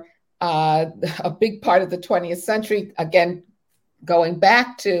 for a big part of the 20th century, again, going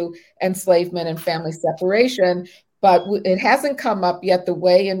back to enslavement and family separation. But it hasn't come up yet, the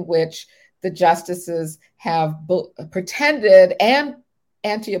way in which the justices have pretended, and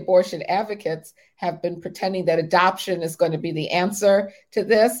anti-abortion advocates have been pretending, that adoption is going to be the answer to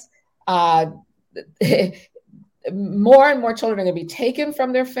this. More and more children are going to be taken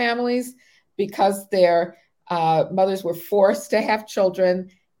from their families because their mothers were forced to have children,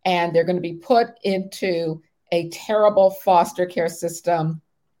 and they're going to be put into a terrible foster care system,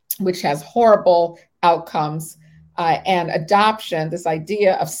 which has horrible outcomes. and adoption, this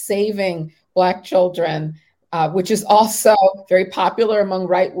idea of saving Black children, which is also very popular among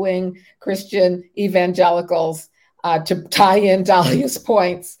right-wing Christian evangelicals, to tie in Dahlia's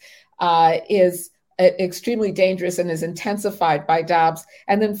points, is extremely dangerous and is intensified by Dobbs.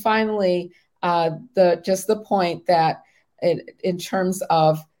 And then finally, the point that in terms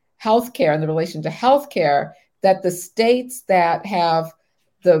of healthcare and the relation to healthcare, that the states that have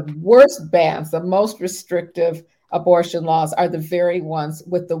the worst bans, the most restrictive abortion laws, are the very ones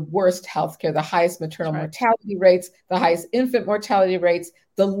with the worst healthcare, the highest maternal mortality rates, the highest infant mortality rates,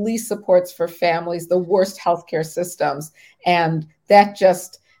 the least supports for families, the worst healthcare systems. And that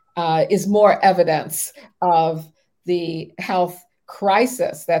just is more evidence of the health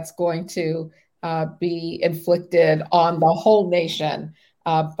crisis that's going to be inflicted on the whole nation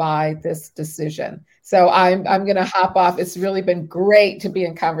by this decision. So I'm going to hop off. It's really been great to be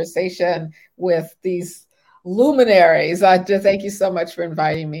in conversation with these luminaries. Thank you so much for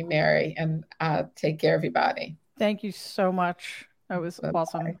inviting me, Mary, and take care, everybody. Thank you so much. That was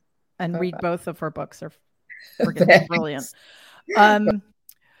awesome. And read both of her books. They're freaking brilliant.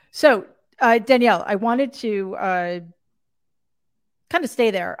 So Danielle, I wanted to kind of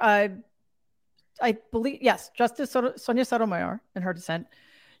stay there. I believe, yes, Justice Sonia Sotomayor, in her dissent,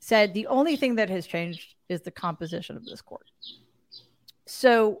 said the only thing that has changed is the composition of this court.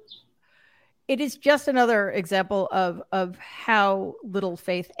 So it is just another example of how little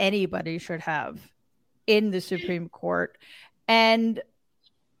faith anybody should have in the Supreme Court. And,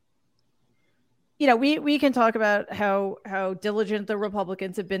 you know, we can talk about how diligent the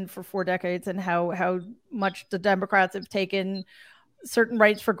Republicans have been for 4 decades and how much the Democrats have taken certain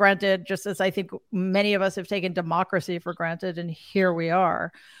rights for granted, just as I think many of us have taken democracy for granted, and here we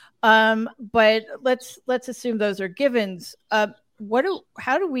are. But let's assume those are givens. How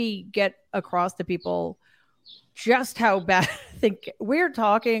do we get across to people just how bad? I think we're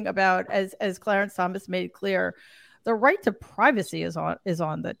talking about, as Clarence Thomas made clear, the right to privacy is on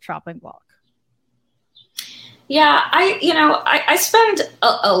the chopping block. Yeah, I spend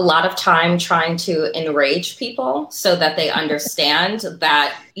a lot of time trying to enrage people so that they understand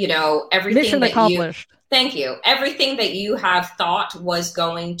that, everything Mission accomplished. Thank you. Everything that you have thought was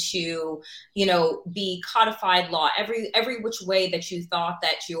going to, be codified law, every which way that you thought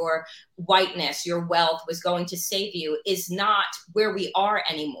that your whiteness, your wealth was going to save you is not where we are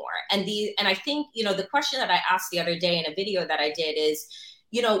anymore. And I think, the question that I asked the other day in a video that I did is,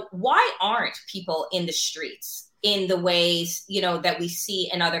 why aren't people in the streets in the ways, that we see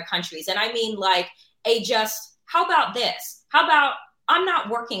in other countries? And I mean, how about this? How about I'm not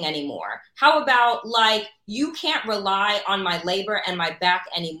working anymore? How about you can't rely on my labor and my back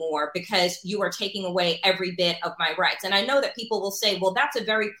anymore because you are taking away every bit of my rights? And I know that people will say, well, that's a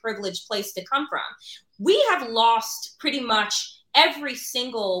very privileged place to come from. We have lost pretty much every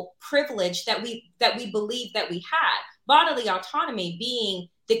single privilege that we believe that we had, bodily autonomy being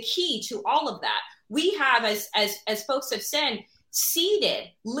the key to all of that. We have, as folks have said, seeded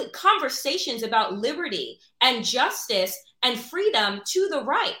conversations about liberty and justice and freedom to the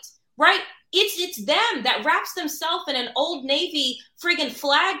right? It's them that wraps themselves in an Old Navy friggin'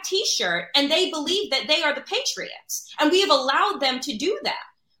 flag t-shirt and they believe that they are the patriots. And we have allowed them to do that,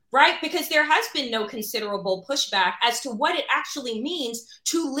 right? Because there has been no considerable pushback as to what it actually means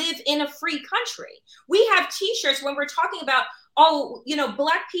to live in a free country. We have t-shirts when we're talking about,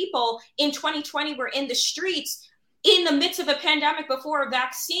 Black people in 2020 were in the streets in the midst of a pandemic before a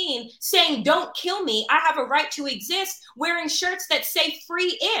vaccine saying, don't kill me, I have a right to exist, wearing shirts that say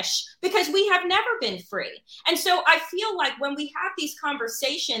free-ish, because we have never been free. And so I feel like when we have these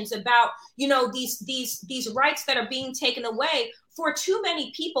conversations about, these rights that are being taken away, for too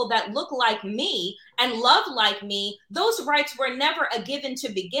many people that look like me and love like me, those rights were never a given to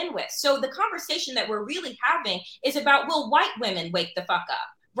begin with. So the conversation that we're really having is about, will white women wake the fuck up?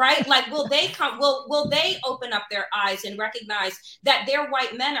 Right? Will they come? Will they open up their eyes and recognize that their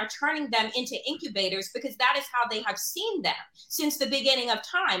white men are turning them into incubators, because that is how they have seen them since the beginning of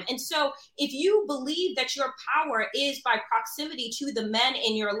time. And so if you believe that your power is by proximity to the men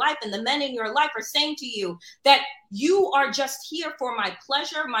in your life, and the men in your life are saying to you that you are just here for my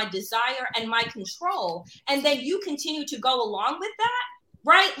pleasure, my desire, and my control, and then you continue to go along with that,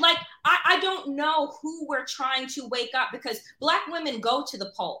 right? I don't know who we're trying to wake up, because Black women go to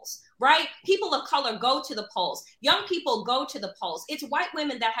the polls, right? People of color go to the polls. Young people go to the polls. It's white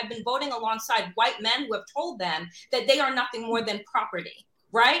women that have been voting alongside white men who have told them that they are nothing more than property,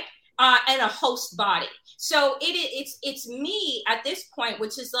 right? And a host body. So it's me at this point,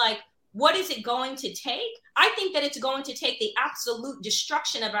 which is what is it going to take? I think that it's going to take the absolute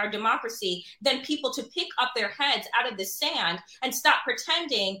destruction of our democracy than people to pick up their heads out of the sand and stop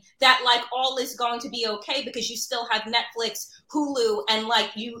pretending that like all is going to be okay because you still have Netflix, Hulu, and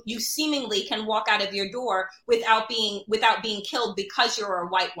like you seemingly can walk out of your door without being killed because you're a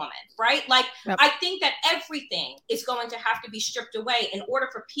white woman, right? Like, yep. I think that everything is going to have to be stripped away in order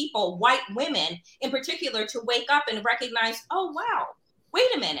for people, white women in particular, to wake up and recognize, oh, wow,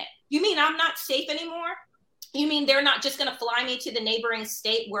 wait a minute. You mean I'm not safe anymore? You mean they're not just going to fly me to the neighboring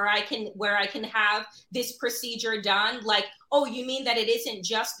state where I can have this procedure done? Like, oh, you mean that it isn't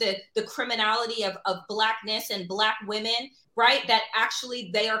just the criminality of blackness and black women, right? That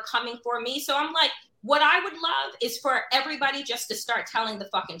actually they are coming for me. So I'm like, what I would love is for everybody just to start telling the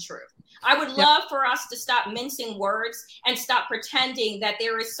fucking truth. I would love for us to stop mincing words and stop pretending that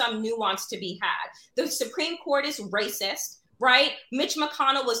there is some nuance to be had. The Supreme Court is racist, right? Mitch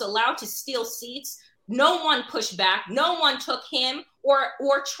McConnell was allowed to steal seats. No one pushed back. No one took him or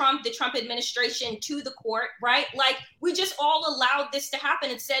Trump, the Trump administration, to the court, right? Like, we just all allowed this to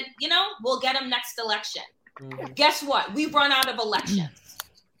happen and said, you know, we'll get him next election. Mm-hmm. Guess what? We've run out of elections.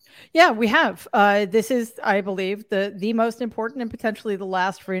 Yeah, we have. This is, I believe, the most important and potentially the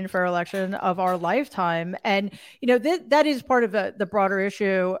last free and fair election of our lifetime. And, you know, that is part of the broader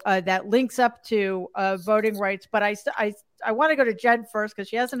issue that links up to voting rights. But I want to go to Jen first because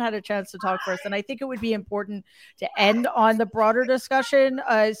she hasn't had a chance to talk first. And I think it would be important to end on the broader discussion.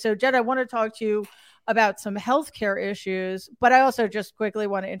 So, Jen, I want to talk to you about some healthcare issues. But I also just quickly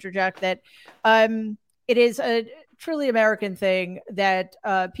want to interject that it is a truly American thing that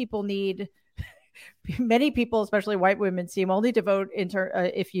people need. Many people, especially white women, seem only to vote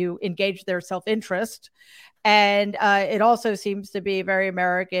if you engage their self-interest. And it also seems to be very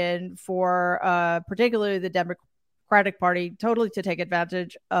American for particularly the Democratic Party totally to take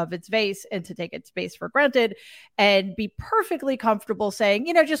advantage of its base and to take its base for granted and be perfectly comfortable saying,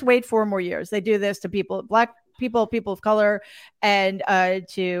 you know, just wait 4 more years. They do this to people, black people of color, and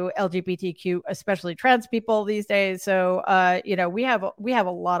to LGBTQ, especially trans people these days. So, you know, we have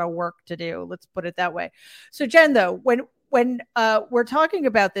a lot of work to do. Let's put it that way. So, Jen, though, when we're talking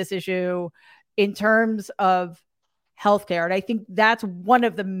about this issue in terms of healthcare, and I think that's one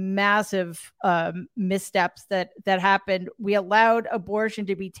of the massive missteps that happened. We allowed abortion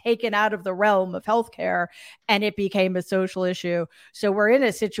to be taken out of the realm of healthcare, and it became a social issue. So we're in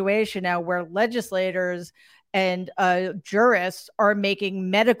a situation now where legislators and jurists are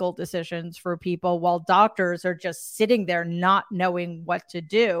making medical decisions for people while doctors are just sitting there not knowing what to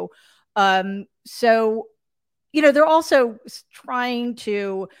do. So, you know, they're also trying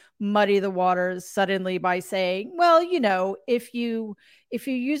to muddy the waters suddenly by saying, well, you know, if you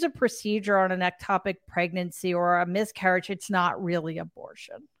use a procedure on an ectopic pregnancy or a miscarriage, it's not really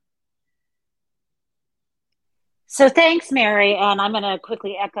abortion. So thanks, Mary. And I'm going to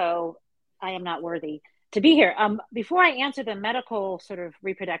quickly echo, I am not worthy to be here. Before I answer the medical sort of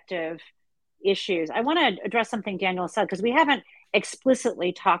reproductive issues, I want to address something Daniel said, because we haven't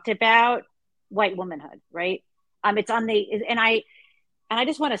explicitly talked about white womanhood, right? It's on and I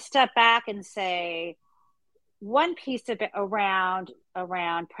just want to step back and say one piece of it around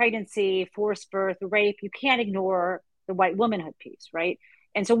pregnancy, forced birth, rape, you can't ignore the white womanhood piece, right?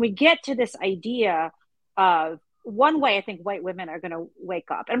 And so when we get to this idea of one way I think white women are going to wake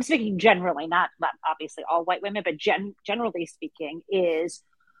up, and I'm speaking generally, not obviously all white women, but generally speaking, is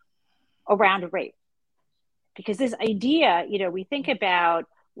around rape. Because this idea, you know, we think about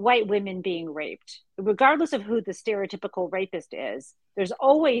white women being raped, regardless of who the stereotypical rapist is, there's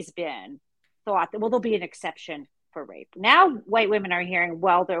always been thought that, well, there'll be an exception for rape. Now white women are hearing,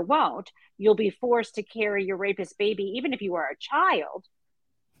 well, there won't. You'll be forced to carry your rapist baby, even if you are a child,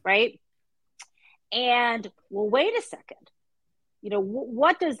 right? And well, wait a second. You know,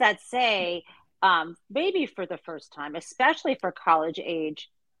 what does that say? Maybe for the first time, especially for college age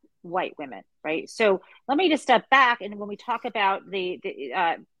white women, right? So let me just step back, and when we talk about the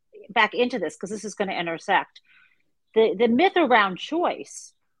back into this, because this is going to intersect, the myth around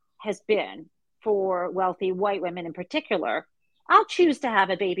choice has been, for wealthy white women in particular, I'll choose to have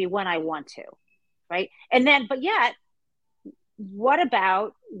a baby when I want to, right? And then, but yet, what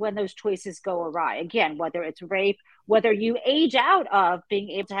about when those choices go awry? Again, whether it's rape, whether you age out of being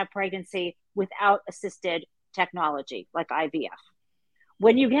able to have pregnancy without assisted technology like IVF,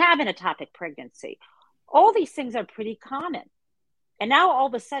 when you have an ectopic pregnancy, all these things are pretty common. And now all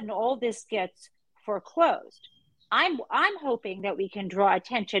of a sudden, all this gets foreclosed. I'm hoping that we can draw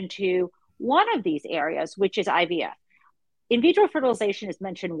attention to one of these areas, which is IVF. In vitro fertilization is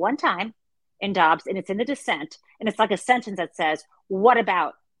mentioned one time in Dobbs, and it's in the dissent, and it's like a sentence that says, what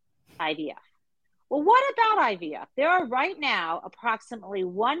about IVF. Well, what about IVF? There are right now approximately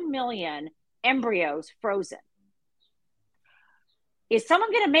 1 million embryos frozen. Is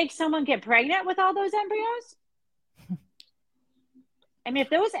someone going to make someone get pregnant with all those embryos? I mean, if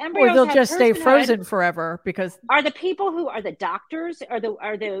those embryos, or they'll just stay frozen forever, because are the people who are the doctors, are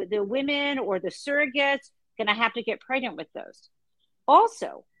the women or the surrogates going to have to get pregnant with those?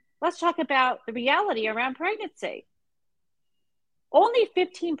 Also, let's talk about the reality around pregnancy. Only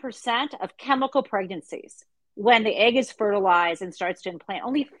 15% of chemical pregnancies, when the egg is fertilized and starts to implant,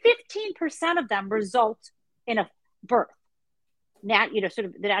 only 15% of them result in a birth. Sort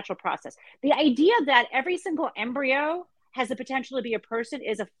of the natural process. The idea that every single embryo has the potential to be a person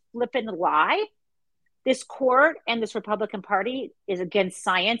is a flippin' lie. This court and this Republican Party is against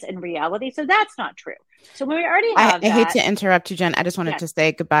science and reality. So that's not true. So when we already have I hate to interrupt you, Jen. I just wanted to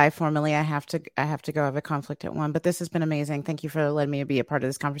say goodbye formally. I have to go. I have a conflict at 1, but this has been amazing. Thank you for letting me be a part of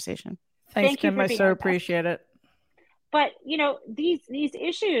this conversation. Thanks, Kim. I so appreciate it. But, these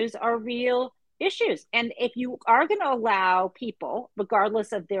issues are real issues. And if you are going to allow people,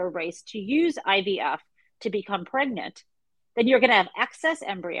 regardless of their race, to use IVF to become pregnant, then you're going to have excess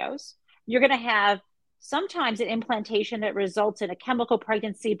embryos. You're going to have sometimes an implantation that results in a chemical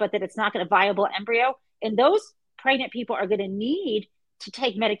pregnancy, but that it's not going to viable embryo. And those pregnant people are going to need to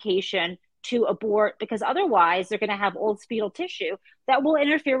take medication to abort, because otherwise they're going to have old fetal tissue that will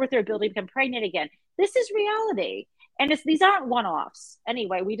interfere with their ability to become pregnant again. This is reality. And these aren't one-offs.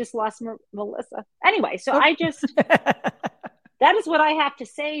 Anyway, we just lost Melissa. Anyway, so that is what I have to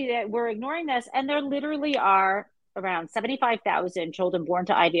say, that we're ignoring this. And there literally are around 75,000 children born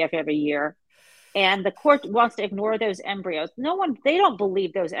to IVF every year. And the court wants to ignore those embryos. They don't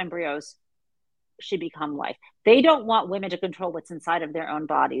believe those embryos should become life. They don't want women to control what's inside of their own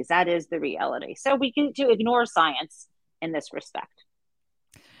bodies. That is the reality. So we need to ignore science in this respect.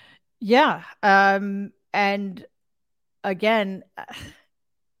 Yeah. And again,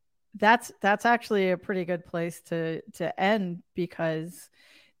 that's actually a pretty good place to end, because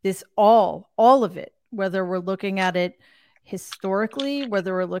this all of it, whether we're looking at it historically,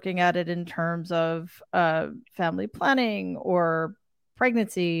 whether we're looking at it in terms of family planning or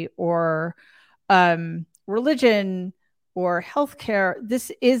pregnancy or religion or healthcare,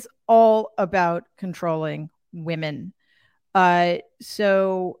 this is all about controlling women.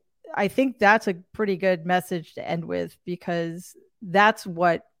 So I think that's a pretty good message to end with, because that's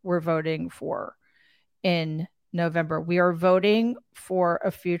what we're voting for in November. We are voting for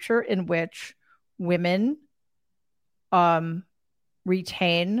a future in which women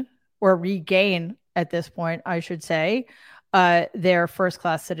retain or regain, at this point, I should say, their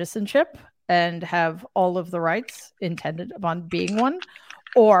first-class citizenship and have all of the rights intended upon being one,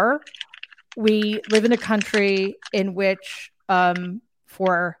 or we live in a country in which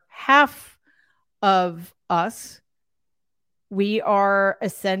for half of us, we are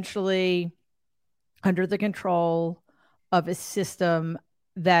essentially under the control of a system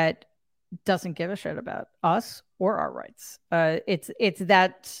that doesn't give a shit about us or our rights. It's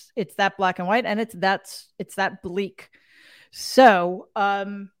that black and white, and it's that bleak. So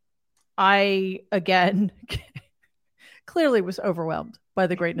I again clearly was overwhelmed by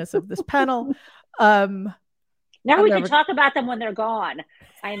the greatness of this panel. Now we can talk about them when they're gone.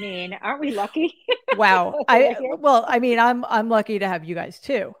 I mean, aren't we lucky? Wow. I'm lucky to have you guys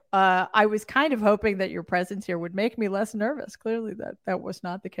too. I was kind of hoping that your presence here would make me less nervous. Clearly that was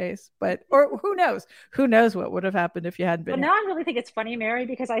not the case, or who knows what would have happened if you hadn't been. Well, now I really think it's funny, Mary,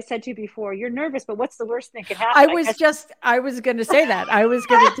 because I said to you before, you're nervous, but what's the worst thing that could happen? I was going to say that. I was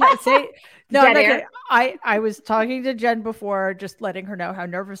going to say, no, I was talking to Jen before, just letting her know how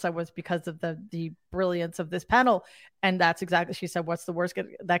nervous I was because of the brilliance of this panel. And that's exactly, she said, what's the worst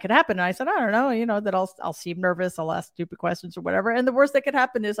that could happen? And I said, I don't know, that I'll seem nervous. I'll ask stupid questions or whatever. And the worst that could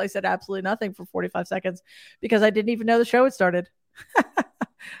happen is I said absolutely nothing for 45 seconds because I didn't even know the show had started.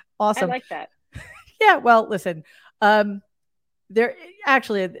 Awesome. I like that. Yeah. Well, listen, there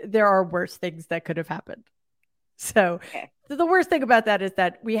are worse things that could have happened. So the worst thing about that is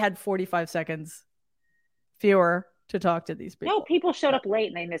that we had 45 seconds fewer to talk to these people. No, people showed up late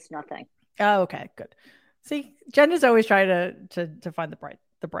and they missed nothing. Oh, okay, good. See, Jen is always trying to find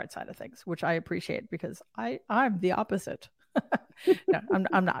the bright side of things, which I appreciate because I'm the opposite. No,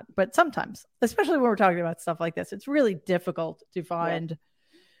 I'm not. But sometimes, especially when we're talking about stuff like this, it's really difficult to find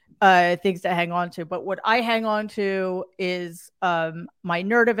things to hang on to. But what I hang on to is my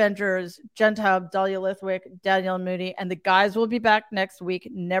Nerd Avengers, Jen Taub, Dahlia Lithwick, Danielle Mooney, and the guys will be back next week.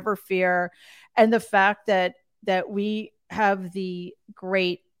 Never fear. And the fact that we have the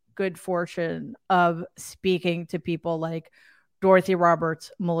great good fortune of speaking to people like Dorothy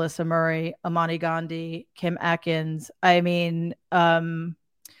Roberts, Melissa Murray, Amani Gandhi, Kim Atkins. I mean,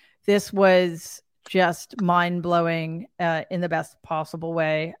 this was just mind-blowing in the best possible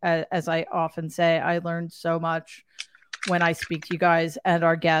way. As I often say, I learned so much when I speak to you guys and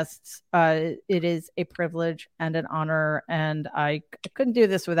our guests. It is a privilege and an honor, and I couldn't do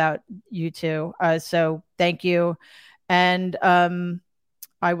this without you two. So thank you. And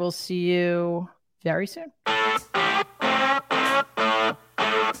I will see you very soon.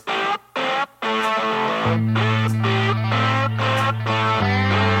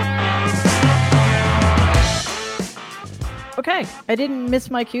 Okay, I didn't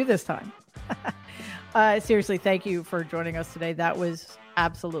miss my cue this time. Seriously, thank you for joining us today. That was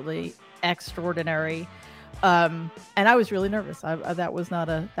absolutely extraordinary, and I was really nervous. That was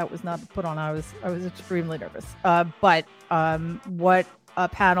not put on. I was extremely nervous. But what a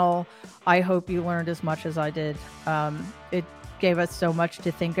panel! I hope you learned as much as I did. It gave us so much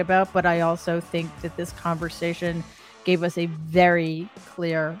to think about, but I also think that this conversation gave us a very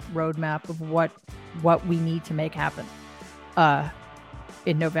clear roadmap of what we need to make happen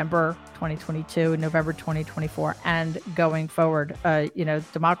in November 2022, in November 2024, and going forward.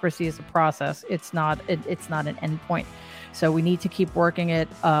 Democracy is a process. It's not an end point. So we need to keep working it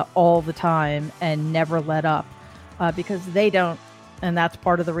all the time and never let up, because they don't. And that's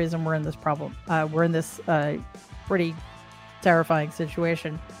part of the reason we're in this problem. We're in this pretty terrifying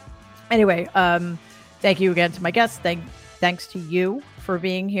situation. Anyway, thank you again to my guests. Thanks to you for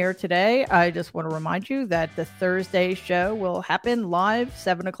being here today. I just want to remind you that the Thursday show will happen live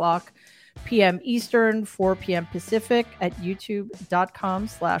 7:00 p.m. Eastern, 4 p.m. Pacific at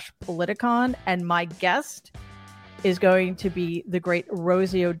youtube.com/Politicon. And my guest is going to be the great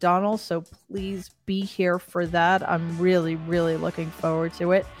Rosie O'Donnell. So please be here for that. I'm really, really looking forward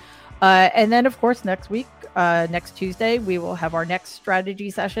to it. And then, of course, next week, next Tuesday, we will have our next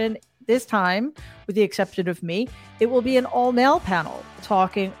strategy session. This time, with the exception of me, it will be an all-male panel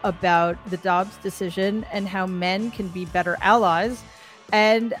talking about the Dobbs decision and how men can be better allies,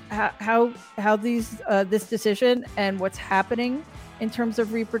 and how this decision and what's happening in terms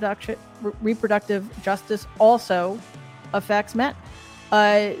of reproductive justice also affects men.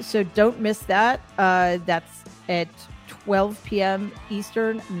 So don't miss that. That's at 12 p.m.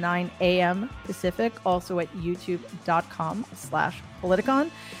 Eastern, 9 a.m. Pacific, also at youtube.com/Politicon.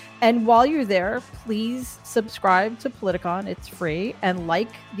 And while you're there, please subscribe to Politicon. It's free. And like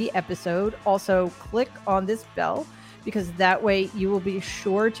the episode. Also, click on this bell, because that way you will be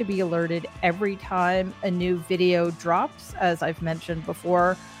sure to be alerted every time a new video drops. As I've mentioned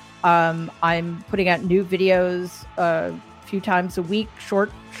before, I'm putting out new videos a few times a week,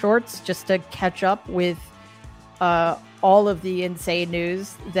 shorts, just to catch up with all of the insane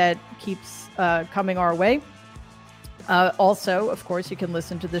news that keeps coming our way. Also, of course, you can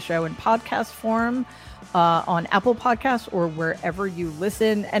listen to the show in podcast form on Apple Podcasts or wherever you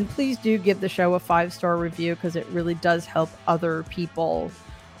listen. And please do give the show a 5-star review, because it really does help other people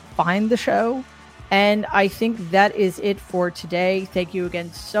find the show. And I think that is it for today. Thank you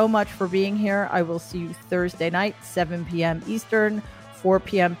again so much for being here. I will see you Thursday night, 7 p.m. Eastern, 4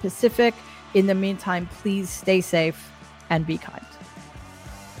 p.m. Pacific. In the meantime, please stay safe and be kind.